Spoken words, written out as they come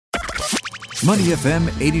Money FM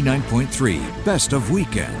 89.3, best of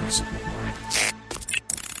weekends.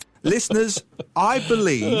 Listeners, I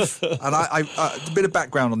believe, and a bit of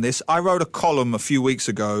background on this, I wrote a column a few weeks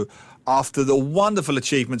ago after the wonderful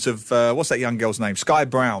achievements of, what's that young girl's name? Sky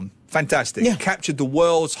Brown. Fantastic. Yeah. Captured the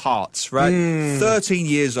world's hearts, right? 13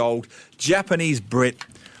 years old, Japanese Brit,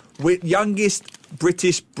 youngest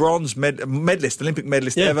British bronze medalist, Olympic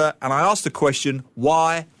medalist ever. And I asked the question,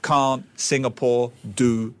 why can't Singapore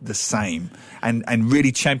do the same and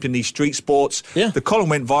really champion these street sports? Yeah. The column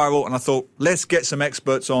went viral, and I thought, let's get some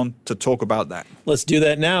experts on to talk about that. Let's do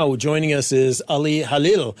that now. Joining us is Ali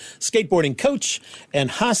Halil, skateboarding coach,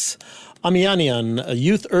 and Has Amianian, a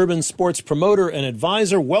youth urban sports promoter and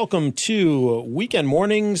advisor. Welcome to Weekend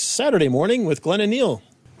Mornings, Saturday morning with Glenn and Neil.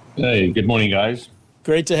 Hey, good morning, guys.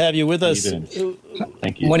 Great to have you with us. How you doing?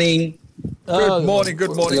 Thank you. Morning. Good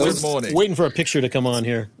morning. Waiting for a picture to come on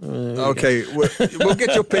here. Okay, we'll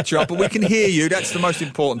get your picture up, but we can hear you. That's the most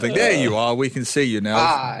important thing. There you are. We can see you now.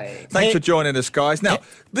 Hi. Thanks for joining us, guys. Now,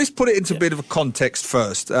 let's put it into a bit of a context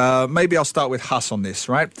first. Maybe I'll start with Huss on this,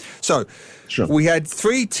 right? So, we had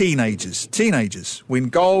three teenagers win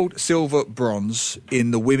gold, silver, bronze in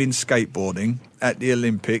the women's skateboarding at the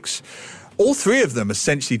Olympics. All three of them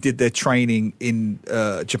essentially did their training in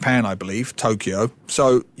Japan, I believe, Tokyo.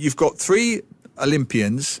 So you've got three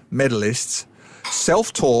Olympians, medalists,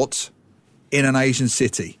 self-taught in an Asian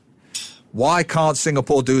city. Why can't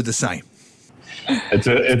Singapore do the same?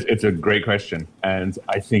 It's a great question. And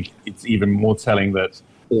I think it's even more telling that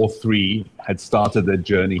all three had started their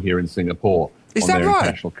journey here in Singapore on their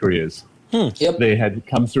international careers. Yep. They had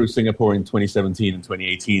come through Singapore in 2017 and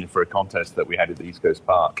 2018 for a contest that we had at the East Coast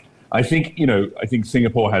Park. I think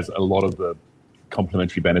Singapore has a lot of the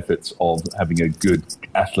complementary benefits of having a good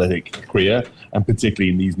athletic career, and particularly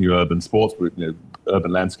in these new urban sports,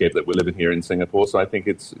 urban landscape that we're living here in Singapore. So I think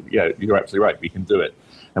you're absolutely right. We can do it.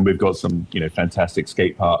 And we've got some, fantastic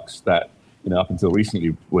skate parks that, up until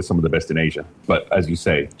recently were some of the best in Asia. But as you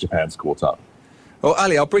say, Japan's caught up. Well,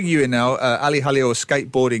 Ali, I'll bring you in now. Ali Halil, a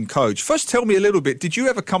skateboarding coach. First, tell me a little bit. Did you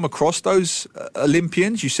ever come across those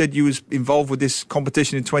Olympians? You said you was involved with this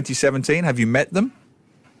competition in 2017. Have you met them?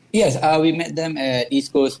 Yes, we met them at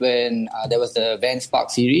East Coast when there was the Vans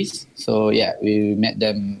Park series. So, we met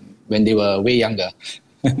them when they were way younger.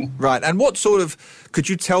 Right. And what sort of, could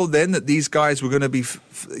you tell then that these guys were going to be,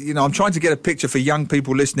 I'm trying to get a picture for young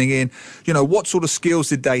people listening in. What sort of skills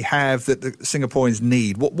did they have that the Singaporeans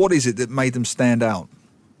need? What is it that made them stand out?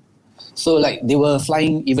 So, they were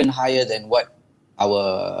flying even higher than what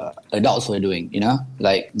our adults were doing,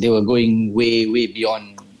 they were going way, way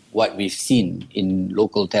beyond what we've seen in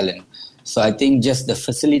local talent. So I think just the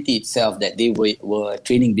facility itself that they were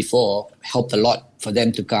training before helped a lot for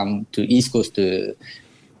them to come to East Coast to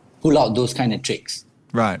pull out those kind of tricks.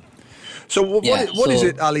 Right. So what is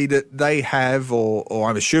it, Ali, that they have, or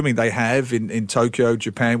I'm assuming they have in Tokyo,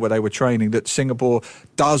 Japan, where they were training, that Singapore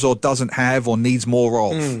does or doesn't have or needs more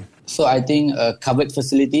of? So I think a covered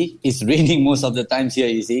facility is raining most of the times here,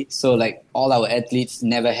 you see. So all our athletes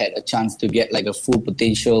never had a chance to get a full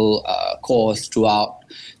potential course throughout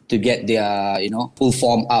to get their, full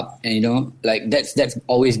form up. And, that's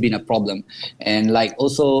always been a problem. And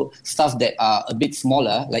also stuff that are a bit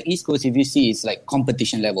smaller, like East Coast, if you see, it's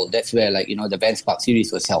competition level. That's where the Vans Park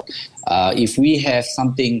series was held. If we have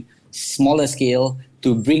something smaller scale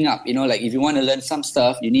to bring up, if you want to learn some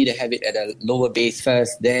stuff, you need to have it at a lower base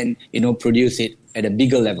first, then, produce it at a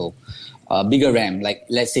bigger level. Bigger ramp,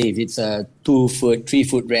 let's say if it's a 2-foot,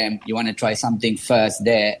 3-foot ramp, you want to try something first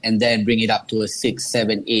there and then bring it up to a 6,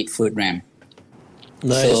 7, 8-foot ramp.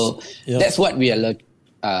 Nice. So that's what we are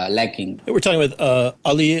lacking. We're talking with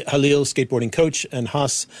Ali Halil, skateboarding coach, and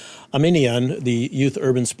Has Aminian, the youth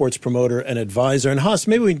urban sports promoter and advisor. And Has,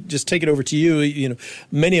 maybe we just take it over to you.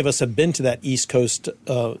 Many of us have been to that East Coast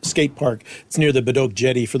skate park. It's near the Bedok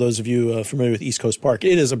Jetty, for those of you familiar with East Coast Park.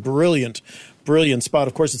 It is a brilliant spot.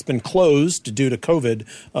 Of course, it's been closed due to COVID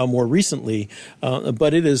more recently,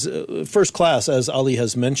 but it is first class, as Ali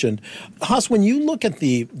has mentioned. Has, when you look at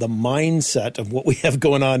the mindset of what we have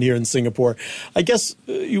going on here in Singapore, I guess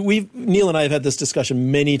Neil and I have had this discussion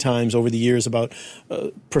many times over the years about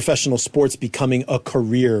professional sports becoming a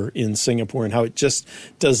career in Singapore and how it just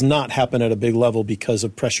does not happen at a big level because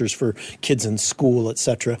of pressures for kids in school,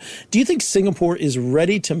 etc. Do you think Singapore is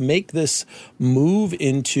ready to make this move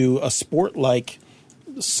into a sport like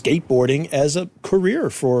skateboarding as a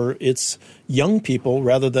career for its young people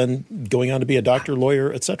rather than going on to be a doctor,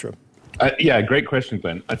 lawyer, etc.? Great question,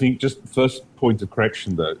 Glenn. I think just first point of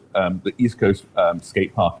correction, though, the East Coast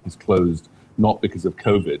skate park is closed not because of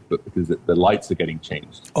COVID, but because the lights are getting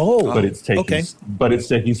changed. But it's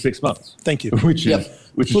taking 6 months. Thank you. Which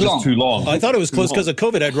is just too long. I thought it was closed because of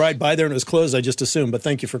COVID. I'd ride by there and it was closed. I just assumed, but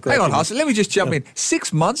thank you for correcting me. Hang on, Hassan, let me just jump in.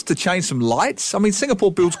 6 months to change some lights? I mean,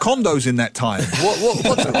 Singapore builds condos in that time.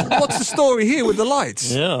 What's the story here with the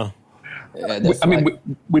lights? Yeah.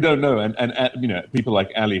 We don't know, and people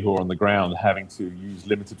like Ali who are on the ground having to use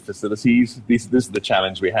limited facilities. This is the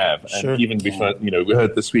challenge we have. Sure. And even before, we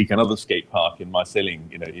heard this week another skate park in Marsiling,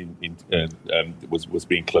 was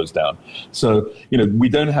being closed down. So we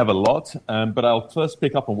don't have a lot. But I'll first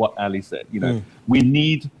pick up on what Ali said. We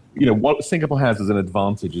need. What Singapore has as an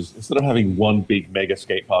advantage is instead of having one big mega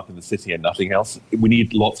skate park in the city and nothing else, we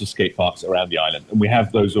need lots of skate parks around the island, and we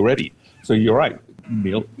have those already. So you're right,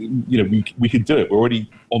 Neil. We could do it. We're already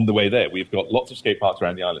on the way there. We've got lots of skate parks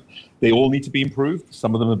around the island. They all need to be improved.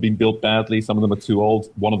 Some of them have been built badly. Some of them are too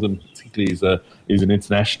old. One of them particularly is an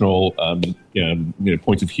international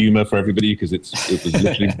point of humor for everybody because it was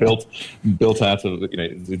literally built out of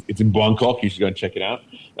it's in Bangkok. You should go and check it out.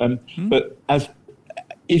 But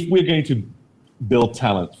if we're going to build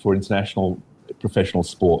talent for international professional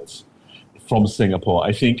sports from Singapore,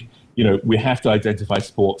 I think we have to identify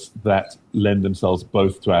sports that lend themselves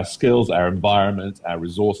both to our skills, our environment, our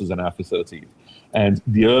resources, and our facilities. And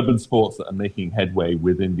the urban sports that are making headway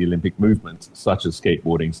within the Olympic movement, such as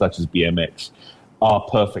skateboarding, such as BMX, are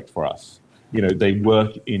perfect for us. They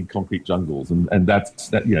work in concrete jungles, and that's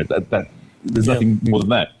that. There's nothing more than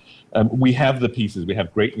that. We have the pieces. We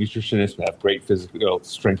have great nutritionists. We have great physical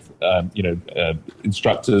strength,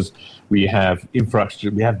 instructors. We have infrastructure.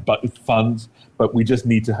 We have funds, but we just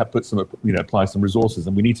need to apply some resources,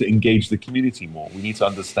 and we need to engage the community more. We need to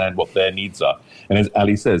understand what their needs are. And as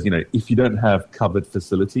Ali says, if you don't have covered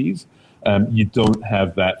facilities, you don't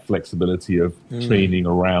have that flexibility of training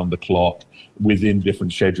around the clock within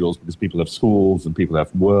different schedules because people have schools and people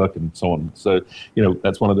have work and so on. So,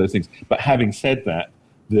 that's one of those things. But having said that,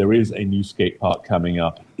 there is a new skate park coming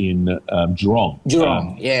up in Jurong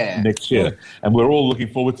next year, and we're all looking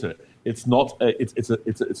forward to it. It's not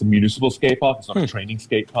it's a municipal skate park. It's not a training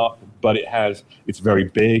skate park, but it's very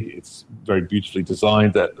big. It's very beautifully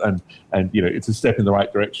designed, and it's a step in the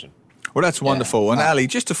right direction. Well, that's wonderful. Yeah. And Ali,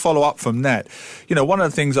 just to follow up from that, one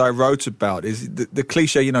of the things I wrote about is the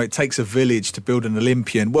cliche, it takes a village to build an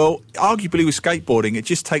Olympian. Well, arguably with skateboarding, it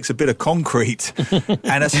just takes a bit of concrete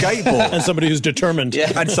and a skateboard. And somebody who's determined.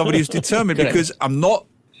 Yeah. And somebody who's determined, because I'm not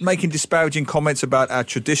making disparaging comments about our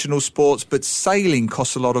traditional sports, but sailing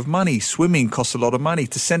costs a lot of money, swimming costs a lot of money,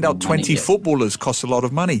 to send out 20 footballers costs a lot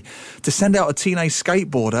of money, to send out a teenage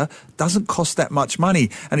skateboarder doesn't cost that much money.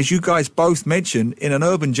 And as you guys both mentioned, in an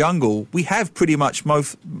urban jungle, we have pretty much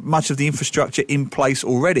much of the infrastructure in place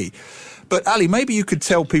already. But Ali, maybe you could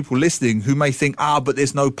tell people listening who may think, but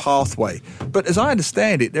there's no pathway. But as I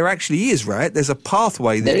understand it, there actually is, right? There's a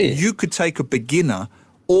pathway that you could take a beginner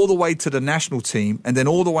all the way to the national team and then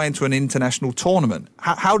all the way into an international tournament.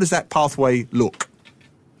 How does that pathway look?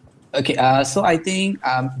 Okay, so I think,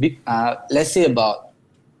 let's say about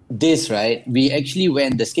this, right? We actually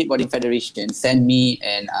went, the Skateboarding Federation sent me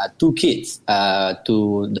and two kids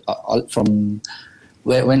from,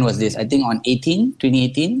 when was this? I think on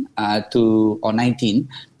 2018 or 19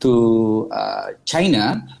 to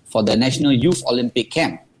China for the National Youth Olympic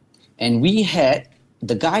Camp. And we had,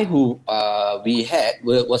 the guy who we had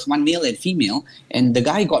was one male and female, and the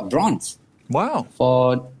guy got bronze. Wow.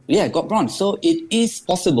 Got bronze. So it is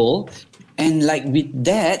possible. And like with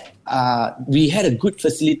that, we had a good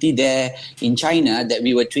facility there in China that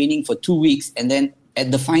we were training for 2 weeks. And then at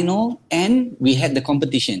the final end, we had the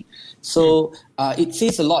competition. So it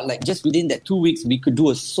says a lot, like just within that 2 weeks, we could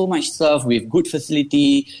do so much stuff with good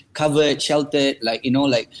facility, covered, sheltered, like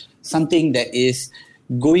something that is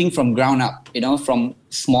going from ground up, from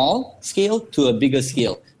small scale to a bigger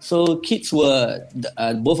scale. So kids were,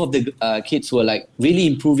 both of the kids were like really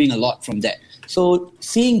improving a lot from that. So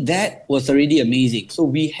seeing that was already amazing. So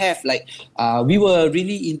we have we were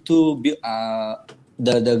really into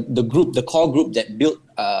the group, the core group that built,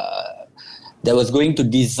 that was going to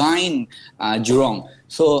design Jurong.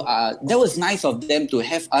 So that was nice of them to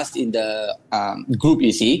have us in the group,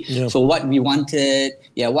 you see. Yeah. So what we wanted,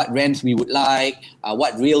 what ramps we would like,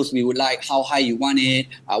 what rails we would like, how high you want it,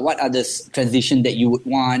 what are the transition that you would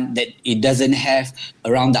want that it doesn't have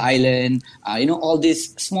around the island. All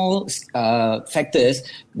these small factors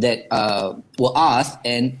that were asked.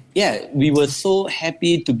 And we were so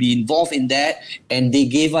happy to be involved in that. And they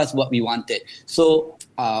gave us what we wanted. So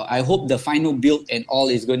I hope the final build and all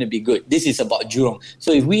is going to be good. This is about Jurong.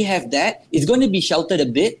 So if we have that, it's going to be sheltered a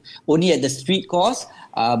bit, only at the street course.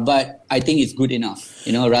 But I think it's good enough,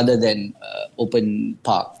 rather than open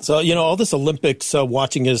park. So, all this Olympics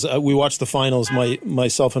watching is, we watched the finals,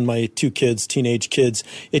 myself and my two kids, teenage kids.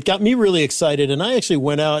 It got me really excited, and I actually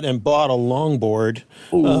went out and bought a longboard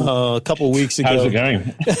a couple of weeks ago. How's it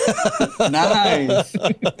going? Nice.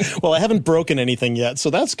 Well, I haven't broken anything yet, so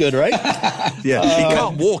that's good, right? Yeah, he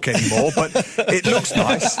can't walk anymore, but it looks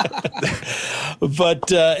nice.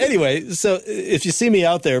 But anyway, so if you see me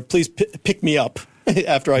out there, please pick me up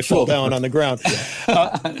after I fall down on the ground.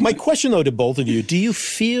 My question, though, to both of you,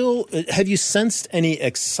 have you sensed any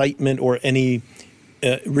excitement or any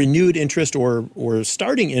renewed interest or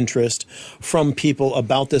starting interest from people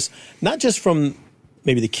about this, not just from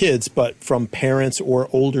maybe the kids, but from parents or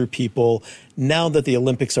older people, now that the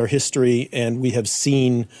Olympics are history and we have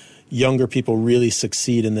seen younger people really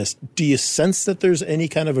succeed in this? Do you sense that there's any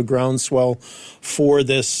kind of a groundswell for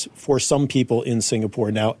this for some people in Singapore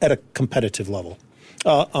now at a competitive level?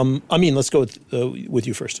 Let's go with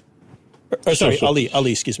you first. Sorry, sure.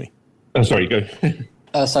 Ali, excuse me. Oh, sorry, go.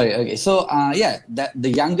 Sorry, okay. So, the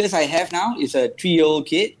youngest I have now is a 3-year-old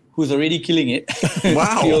kid who's already killing it.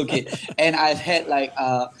 Wow. 3-year-old kid. And I've had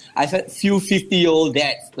few 50-year-old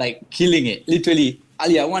dads killing it, literally.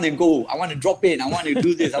 Ali, I want to go. I want to drop in. I want to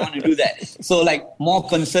do this. I want to do that. So more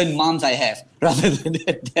concerned moms I have rather than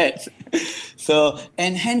dads. So,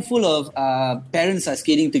 and handful of parents are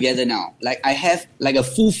skating together now. I have a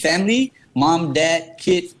full family, mom, dad,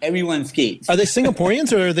 kids, everyone skates. Are they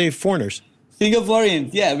Singaporeans or are they foreigners?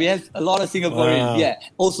 Singaporeans, yeah. We have a lot of Singaporeans, wow. Yeah.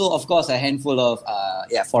 Also, of course, a handful of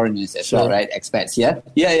foreigners as well, right? Expats,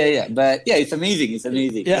 yeah. But yeah, it's amazing. It's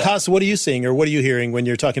amazing. Yeah, Haas, what are you seeing or what are you hearing when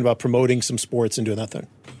you're talking about promoting some sports and doing that thing?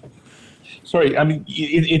 Sorry, I mean,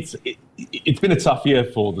 it's been a tough year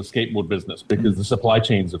for the skateboard business because the supply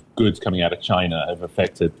chains of goods coming out of China have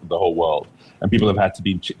affected the whole world. And people have had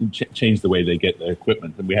to change the way they get their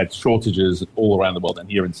equipment. And we had shortages all around the world and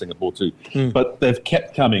here in Singapore too. But they've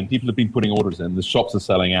kept coming. People have been putting orders in. The shops are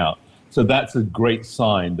selling out. So that's a great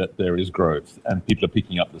sign that there is growth and people are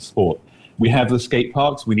picking up the sport. We have the skate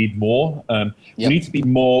parks. We need more. We need to be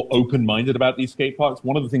more open-minded about these skate parks.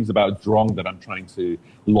 One of the things about Jurong that I'm trying to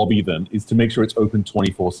lobby them is to make sure it's open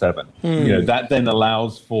 24/7. That then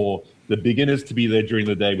allows for the beginners to be there during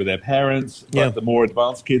the day with their parents, but the more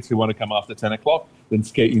advanced kids who want to come after 10 o'clock, then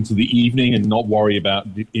skate into the evening and not worry about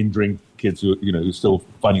injuring kids who are still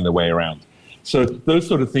finding their way around. So those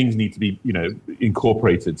sort of things need to be,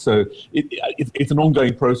 incorporated. So it's an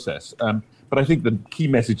ongoing process. But I think the key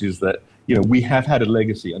message is that, we have had a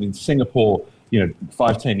legacy. I mean, Singapore,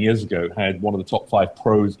 5-10 years ago had one of the top 5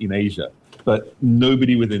 pros in Asia, but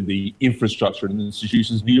nobody within the infrastructure and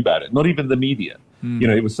institutions knew about it, not even the media.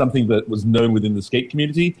 It was something that was known within the skate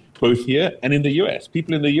community, both here and in the US.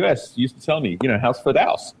 People in the US used to tell me, how's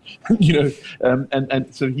Firdaus?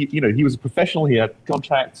 And so he was a professional. He had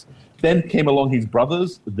contracts. Then came along his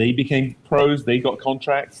brothers. They became pros. They got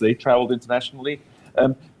contracts. They traveled internationally.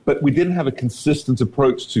 But we didn't have a consistent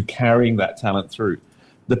approach to carrying that talent through.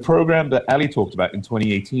 The program that Ali talked about in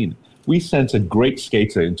 2018, we sent a great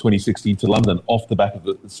skater in 2016 to London off the back of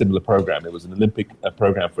a similar program. It was an Olympic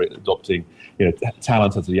program for adopting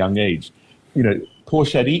talent at a young age. Poor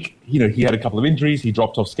Shadiq, he had a couple of injuries. He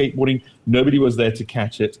dropped off skateboarding. Nobody was there to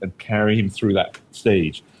catch it and carry him through that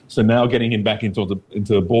stage. So now getting him back into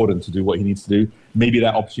a board and to do what he needs to do, maybe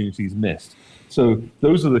that opportunity is missed. So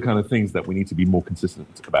those are the kind of things that we need to be more consistent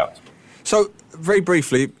about. So very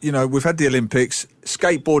briefly, we've had the Olympics.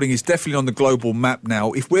 Skateboarding is definitely on the global map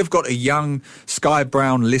now. If we've got a young Sky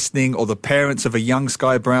Brown listening or the parents of a young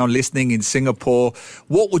Sky Brown listening in Singapore,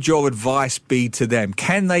 what would your advice be to them?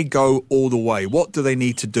 Can they go all the way? What do they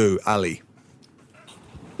need to do, Ali?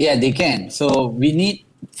 Yeah, they can. So we need,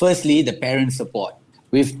 firstly, the parent support.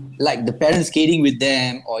 With the parents skating with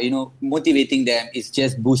them or, motivating them is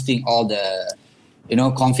just boosting all the,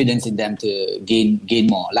 confidence in them to gain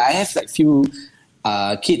more. I have few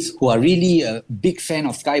kids who are really a big fan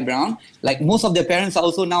of Sky Brown. Most of their parents are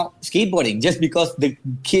also now skateboarding just because the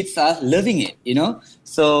kids are loving it,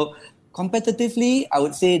 So competitively, I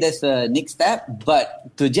would say that's the next step.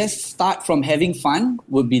 But to just start from having fun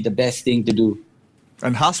would be the best thing to do.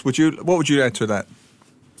 And Huss, what would you add to that?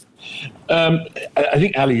 I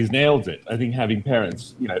think Ali has nailed it. I think having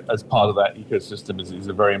parents, as part of that ecosystem is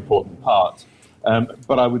a very important part.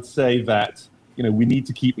 But I would say that, we need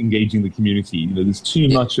to keep engaging the community. There's too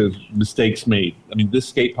much of mistakes made. I mean, this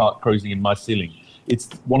skate park closing in Marsiling, it's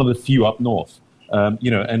one of the few up north, and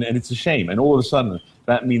it's a shame. And all of a sudden,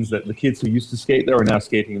 that means that the kids who used to skate there are now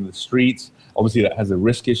skating in the streets. Obviously, that has a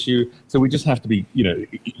risk issue. So we just have to be,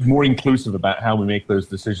 more inclusive about how we make those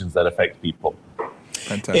decisions that affect people.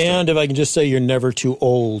 Fantastic. And if I can just say, you're never too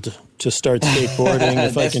old to start skateboarding.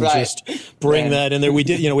 If I can just bring that in there. We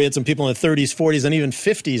did, we had some people in the 30s, 40s, and even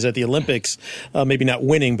 50s at the Olympics, maybe not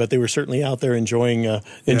winning, but they were certainly out there enjoying the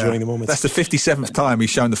moments. That's the 57th time he's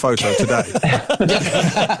shown the photo today.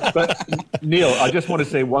 But Neil, I just want to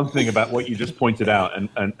say one thing about what you just pointed out and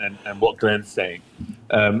what Glenn's saying.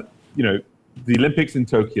 The Olympics in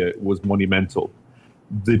Tokyo was monumental.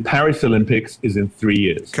 The Paris Olympics is in 3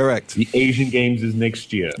 years. Correct. The Asian Games is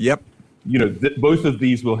next year. Yep. Both of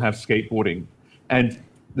these will have skateboarding. And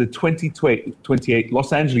the 2028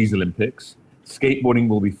 Los Angeles Olympics, skateboarding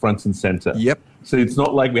will be front and center. Yep. So it's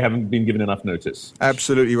not like we haven't been given enough notice.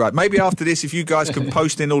 Absolutely right. Maybe after this, if you guys can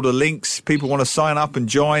post in all the links, people want to sign up and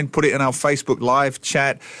join, put it in our Facebook Live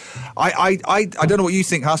chat. I don't know what you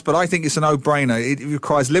think, Huss, but I think it's a no-brainer. It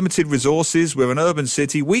requires limited resources. We're an urban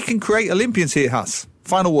city. We can create Olympians here, Huss.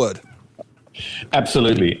 Final word.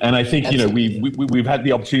 Absolutely. And I think, we've had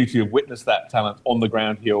the opportunity to witness that talent on the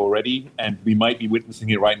ground here already, and we might be witnessing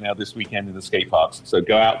it right now this weekend in the skate parks. So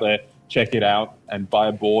go out there, check it out, and buy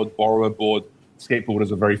a board, borrow a board.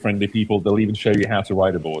 Skateboarders are very friendly people. They'll even show you how to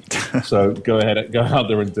ride a board. So go out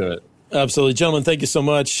there and do it. Absolutely. Gentlemen, thank you so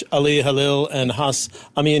much, Ali Halil and Huss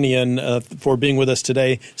Aminian, for being with us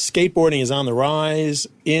today. Skateboarding is on the rise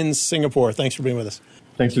in Singapore. Thanks for being with us.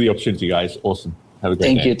 Thanks for the opportunity, guys. Awesome. Have a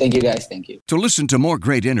great day. Thank you, guys. Thank you. To listen to more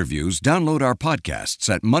great interviews, download our podcasts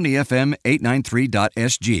at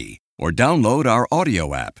moneyfm893.sg or download our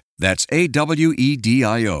audio app. That's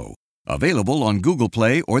AWEDIO. Available on Google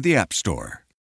Play or the App Store.